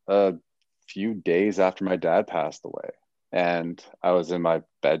was a few days after my dad passed away, and I was in my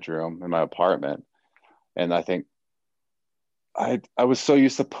bedroom in my apartment, and I think I was so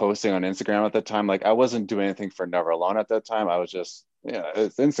used to posting on Instagram at that time. Like I wasn't doing anything for Never Alone at that time. I was just,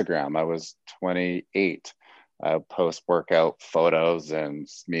 it's Instagram. I was 28. I post workout photos and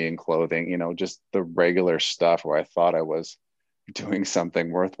me in clothing, just the regular stuff where I thought I was doing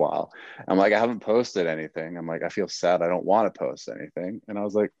something worthwhile. I'm like, I haven't posted anything. I'm like, I feel sad. I don't want to post anything. And I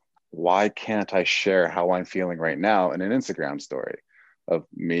was like, why can't I share how I'm feeling right now in an Instagram story of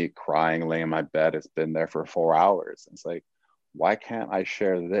me crying, laying in my bed? It's been there for 4 hours. It's like, why can't I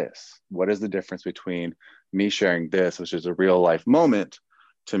share this? What is the difference between me sharing this, which is a real life moment,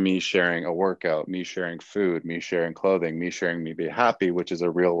 to me sharing a workout, me sharing food, me sharing clothing, me sharing me be happy, which is a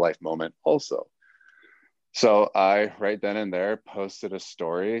real life moment also. So I, right then and there, posted a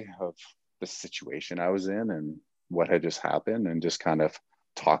story of the situation I was in and what had just happened, and just kind of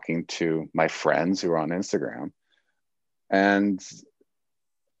talking to my friends who were on Instagram. And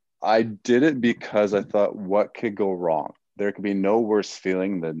I did it because I thought, what could go wrong? There could be no worse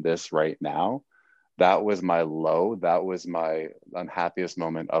feeling than this right now. That was my low. That was my unhappiest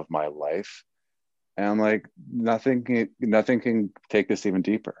moment of my life. And I'm like, nothing can take this even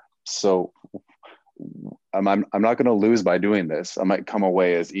deeper. So I'm not going to lose by doing this. I might come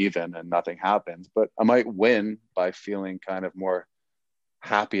away as even and nothing happens, but I might win by feeling kind of more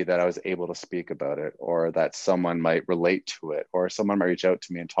happy that I was able to speak about it, or that someone might relate to it, or someone might reach out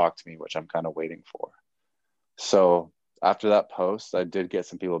to me and talk to me, which I'm kind of waiting for. So after that post, I did get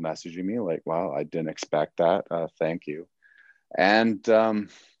some people messaging me like, wow, I didn't expect that. Thank you. And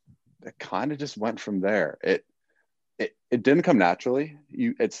it kind of just went from there. It didn't come naturally.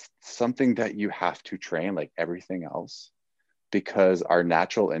 It's something that you have to train, like everything else, because our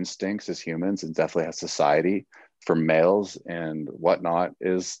natural instincts as humans, and definitely as society for males and whatnot,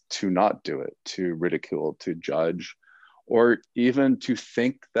 is to not do it, to ridicule, to judge, or even to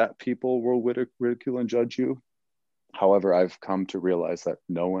think that people will ridicule and judge you. However, I've come to realize that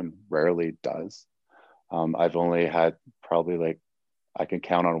no one rarely does. I've only had probably, like, I can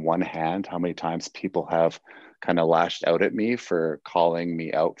count on one hand how many times people have kind of lashed out at me for calling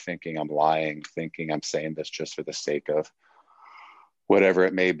me out, thinking I'm lying, thinking I'm saying this just for the sake of whatever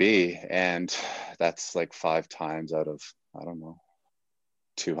it may be. And that's like 5 times out of, I don't know,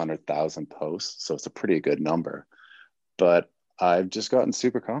 200,000 posts. So it's a pretty good number. But I've just gotten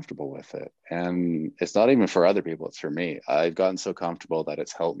super comfortable with it. And it's not even for other people, it's for me. I've gotten so comfortable that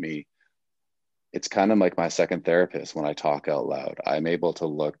it's helped me. It's kind of like my second therapist when I talk out loud. I'm able to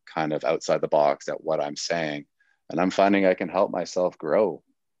look kind of outside the box at what I'm saying. And I'm finding I can help myself grow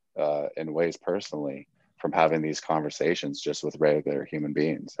in ways personally from having these conversations just with regular human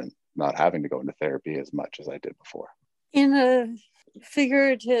beings and not having to go into therapy as much as I did before. In a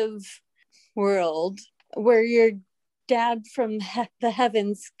figurative world where your dad from the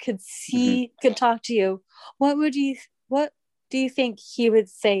heavens could see, could talk to you, what do you think he would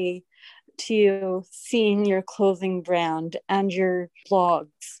say to you seeing your clothing brand and your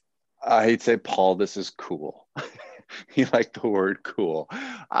blogs? He'd say, Paul, this is cool. He liked the word cool.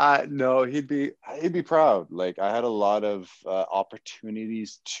 No, he'd be proud. Like, I had a lot of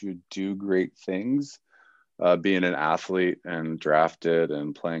opportunities to do great things, being an athlete and drafted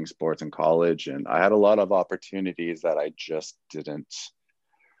and playing sports in college. And I had a lot of opportunities that I just didn't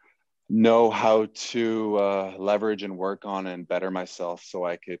know how to leverage and work on and better myself so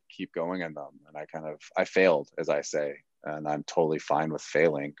I could keep going in them. And I failed, as I say, and I'm totally fine with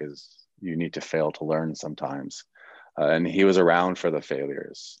failing because you need to fail to learn sometimes. And he was around for the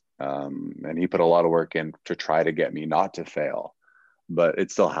failures. And he put a lot of work in to try to get me not to fail, but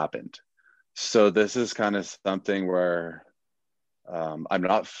it still happened. So this is kind of something where I'm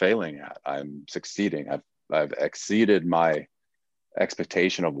not failing at, I'm succeeding. I've exceeded my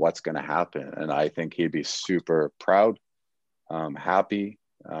expectation of what's going to happen. And I think he'd be super proud, happy,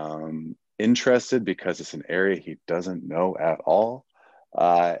 interested, because it's an area he doesn't know at all.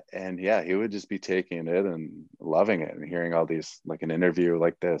 And yeah, he would just be taking it and loving it and hearing all these, like an interview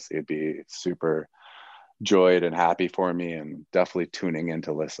like this, he'd be super joyed and happy for me and definitely tuning in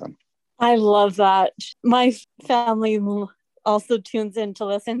to listen. I love that. My family also tunes in to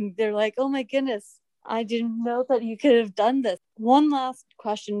listen. They're like, oh my goodness, I didn't know that you could have done this. One last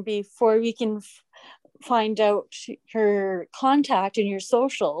question before we can find out your contact and your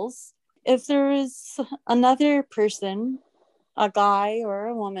socials. If there is another person, a guy or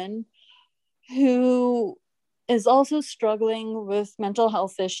a woman, who is also struggling with mental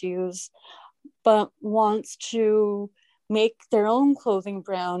health issues, but wants to make their own clothing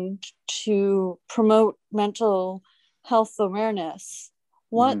brand to promote mental health awareness,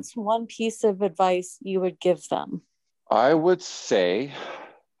 what's one piece of advice you would give them? I would say,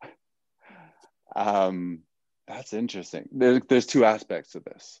 that's interesting. There's 2 aspects to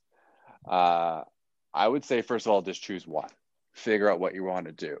this. I would say, first of all, just choose one. Figure out what you want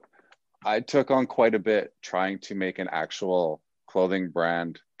to do. I took on quite a bit trying to make an actual clothing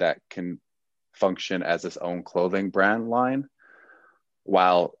brand that can function as its own clothing brand line,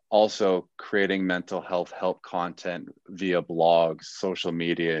 while also creating mental health help content via blogs, social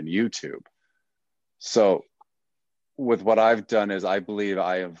media, and YouTube. So with what I've done is I believe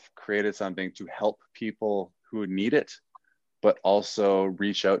I have created something to help people who need it, but also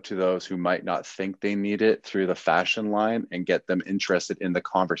reach out to those who might not think they need it through the fashion line and get them interested in the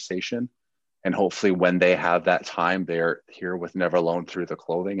conversation. And hopefully when they have that time, they're here with Never Alone through the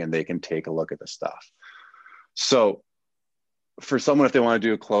clothing and they can take a look at the stuff. So for someone, if they want to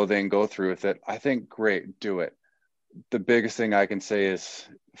do clothing, go through with it, I think, great, do it. The biggest thing I can say is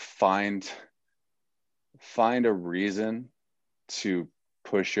find a reason to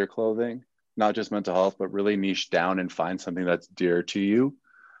push your clothing, not just mental health, but really niche down and find something that's dear to you.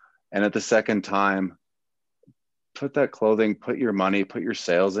 And at the second time, put that clothing, put your money, put your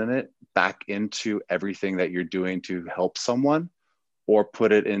sales in it back into everything that you're doing to help someone, or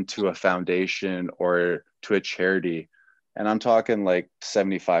put it into a foundation or to a charity. And I'm talking like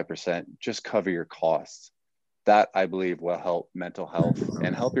 75%, just cover your costs. That, I believe, will help mental health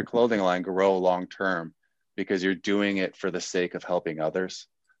and help your clothing line grow long-term, because you're doing it for the sake of helping others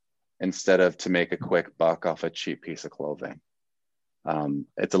instead of to make a quick buck off a cheap piece of clothing.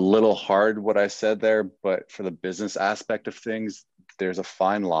 It's a little hard what I said there, but for the business aspect of things, there's a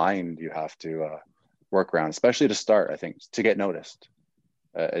fine line you have to work around, especially to start, I think, to get noticed.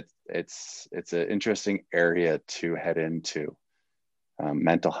 It's an interesting area to head into,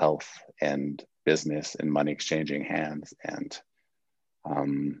 mental health and business and money exchanging hands. And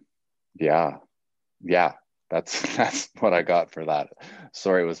yeah, that's what I got for that.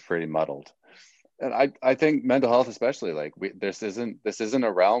 Sorry, it was pretty muddled. And I think mental health, especially, like this isn't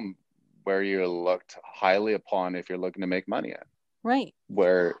a realm where you're looked highly upon if you're looking to make money in. Right.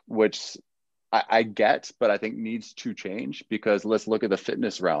 Which I get, but I think needs to change, because let's look at the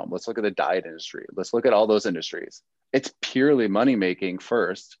fitness realm. Let's look at the diet industry. Let's look at all those industries. It's purely money making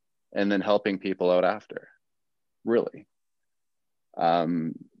first and then helping people out after, really.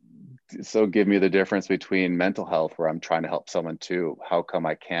 So give me the difference between mental health, where I'm trying to help someone too. How come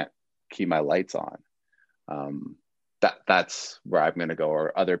I can't keep my lights on? That's where I'm going to go,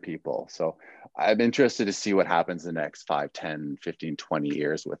 or other people. So I'm interested to see what happens in the next 5, 10, 15, 20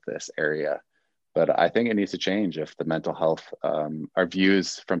 years with this area. But I think it needs to change if the mental health, our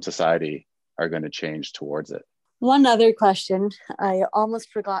views from society are going to change towards it. One other question I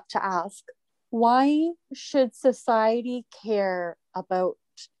almost forgot to ask. Why should society care about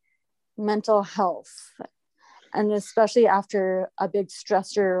mental health? And especially after a big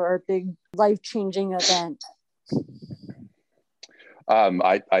stressor or a big life-changing event?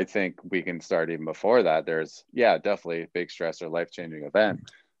 I think we can start even before that. There's, definitely a big stress or life-changing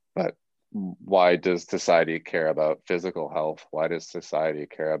event. But why does society care about physical health? Why does society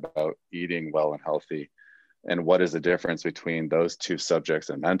care about eating well and healthy? And what is the difference between those two subjects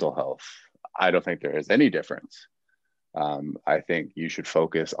and mental health? I don't think there is any difference. I think you should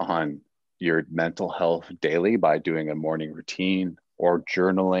focus on your mental health daily by doing a morning routine, or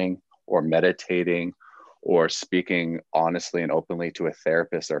journaling, or meditating, or speaking honestly and openly to a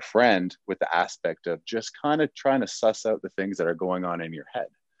therapist or friend, with the aspect of just kind of trying to suss out the things that are going on in your head.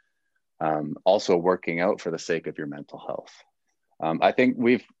 Also working out for the sake of your mental health. I think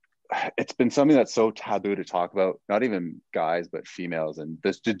it's been something that's so taboo to talk about, not even guys, but females and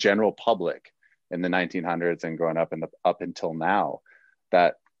the general public in the 1900s and growing up up until now,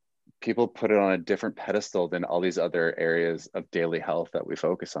 that people put it on a different pedestal than all these other areas of daily health that we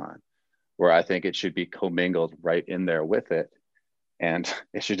focus on, where I think it should be commingled right in there with it. And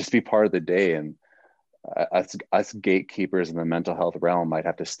it should just be part of the day. And us gatekeepers in the mental health realm might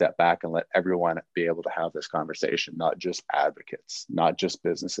have to step back and let everyone be able to have this conversation, not just advocates, not just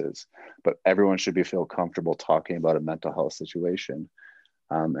businesses, but everyone should feel comfortable talking about a mental health situation.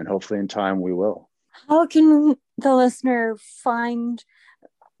 And hopefully in time we will. How can the listener find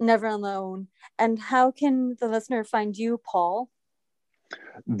Never Alone, and how can the listener find you, Paul?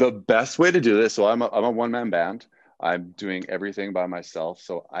 The best way to do this, so I'm a one-man band. I'm doing everything by myself.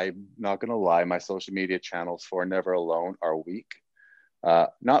 So I'm not going to lie, my social media channels for Never Alone are weak.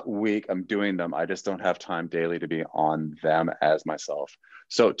 Not weak, I'm doing them. I just don't have time daily to be on them as myself.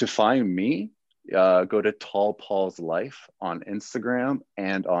 So to find me, go to Tall Paul's Life on Instagram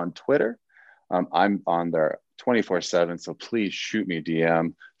and on Twitter. I'm on there 24/7. So please shoot me a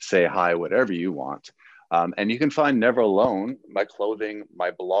DM, say hi, whatever you want. And you can find Never Alone, my clothing, my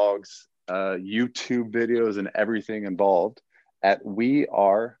blogs, YouTube videos, and everything involved at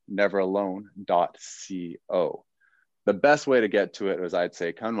weareneveralone.co. The best way to get to it was, I'd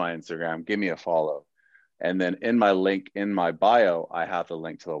say, come to my Instagram, give me a follow. And then in my link in my bio, I have the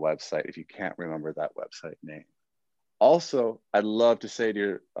link to the website if you can't remember that website name. Also, I'd love to say to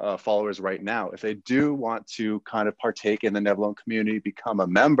your followers right now, if they do want to kind of partake in the Never Alone community, become a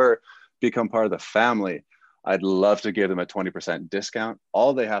member, become part of the family, I'd love to give them a 20% discount.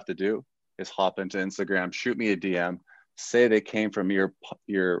 All they have to do is hop into Instagram, shoot me a DM, say they came from your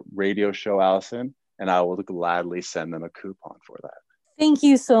radio show, Allison, and I will gladly send them a coupon for that. Thank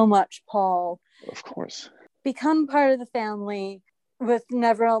you so much, Paul. Of course. Become part of the family with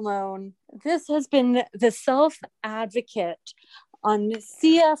Never Alone. This has been The Self Advocate on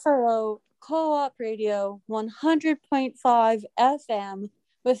CFRO Co-op Radio 100.5 FM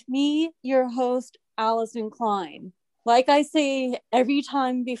with me, your host, Allison Klein. Like I say every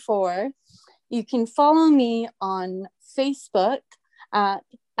time before, you can follow me on Facebook at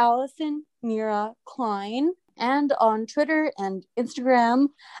Allison Mira Klein, and on Twitter and Instagram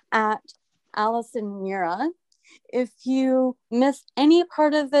at Allison Mira. If you missed any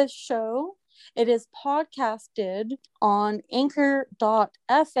part of this show, it is podcasted on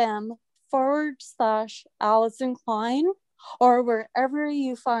anchor.fm/Allison Klein, or wherever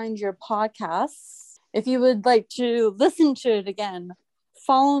you find your podcasts. If you would like to listen to it again,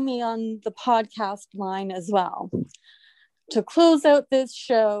 follow me on the podcast line as well. To close out this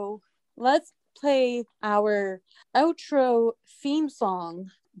show, let's play our outro theme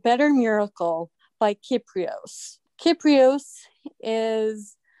song, Better Miracle by Kyprios. Kyprios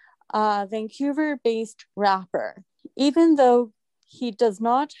is a Vancouver-based rapper. Even though he does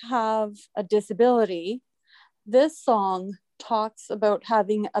not have a disability, this song talks about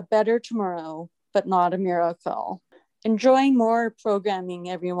having a better tomorrow, but not a miracle. Enjoy more programming,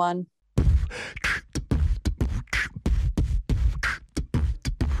 everyone.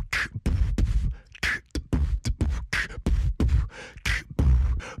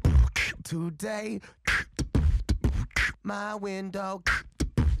 Today, my window,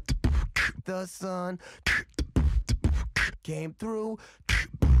 the sun came through.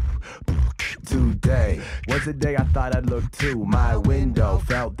 Today was the day I thought I'd look to my window,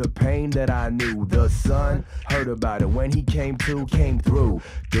 felt the pain that I knew. The sun heard about it when he came through.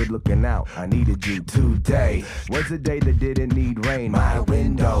 Good looking out, I needed you. Today was the day that didn't need rain. My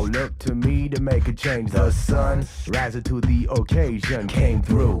window looked to me to make a change. The sun rising to the occasion came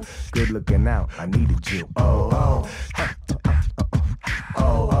through. Good looking out, I needed you. Oh, oh, oh,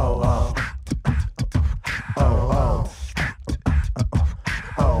 oh, oh, oh, oh.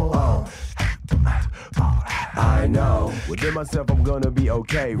 I know within myself I'm gonna be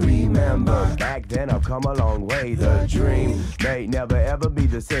okay. Remember, back then I've come a long way. The dream may never ever be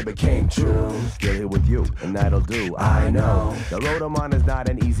the same, but came true. Still here with you, and that'll do. I know the road I'm on is not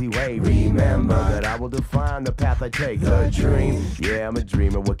an easy way. Remember that I will define the path I take. The dream, yeah, I'm a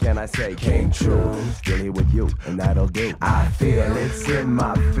dreamer. What can I say? Came true. Still here with you, and that'll do. I feel it's in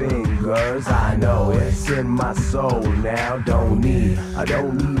my fingers. I know it's in my soul now. I don't need a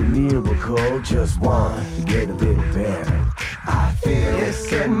miracle. Just want to get a little better. I feel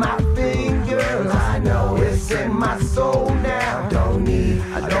it's in my fingers. I know it's in my soul now. I don't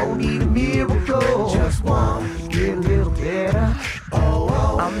need a miracle. Just want to get a little better. Oh,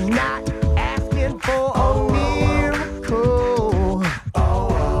 oh. I'm not asking for a miracle. Oh,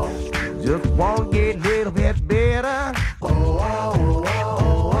 oh. Just want to get a little bit better. Oh, oh,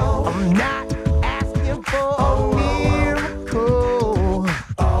 oh, oh. I'm not asking for a miracle.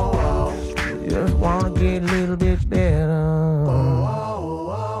 Oh, oh. Just want to get a little bit better.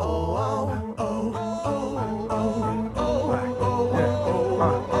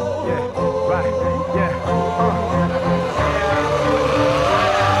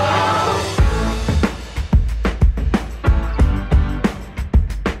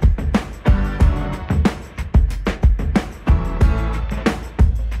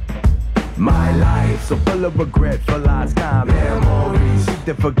 So full of regret for lost time. Memories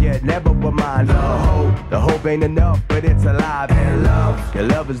to forget, never remind. The hope ain't enough, but it's alive. And love, your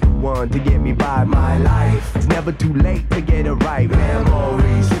love is the one to get me by. My life, it's never too late to get it right.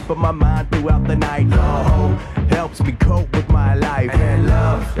 Memories slip on my mind throughout the night. The hope helps me cope with my life. And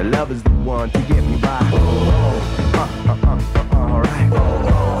love, your love is the one to get me by.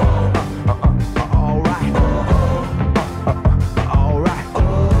 Alright.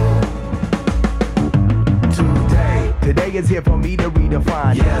 Today is here for me to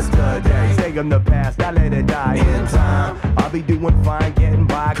redefine yesterday. Stay in the past, I let it die. In time, I'll be doing fine, getting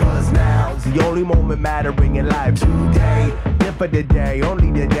by. Cause now's the only moment mattering in life. Today, live for the day,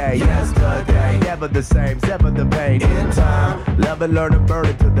 only today. Yesterday, never the same, sever the pain. In time, love and learn and burn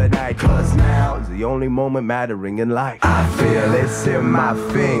it to the night. Cause now's the only moment mattering in life. I feel it's in my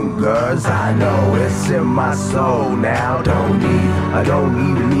fingers. I know it's in my soul now. I don't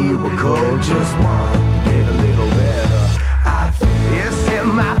need a miracle. Just want to get a little better. It's in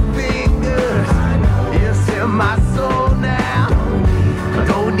my fingers, it's in my